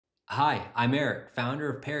Hi, I'm Eric, founder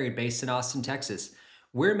of Parried based in Austin, Texas.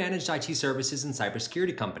 We're a managed IT services and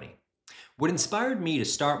cybersecurity company. What inspired me to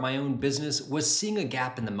start my own business was seeing a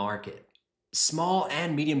gap in the market. Small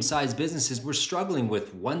and medium sized businesses were struggling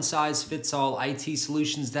with one size fits all IT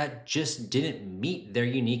solutions that just didn't meet their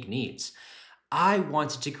unique needs. I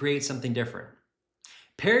wanted to create something different.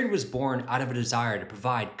 Parried was born out of a desire to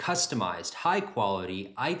provide customized, high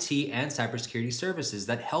quality IT and cybersecurity services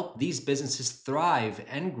that help these businesses thrive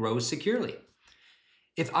and grow securely.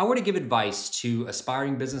 If I were to give advice to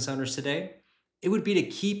aspiring business owners today, it would be to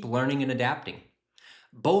keep learning and adapting.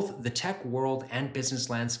 Both the tech world and business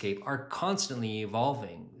landscape are constantly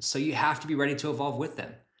evolving, so you have to be ready to evolve with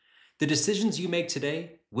them. The decisions you make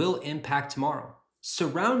today will impact tomorrow.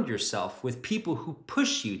 Surround yourself with people who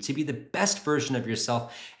push you to be the best version of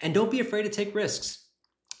yourself, and don't be afraid to take risks.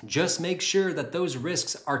 Just make sure that those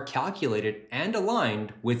risks are calculated and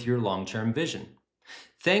aligned with your long term vision.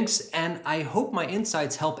 Thanks, and I hope my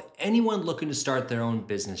insights help anyone looking to start their own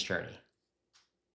business journey.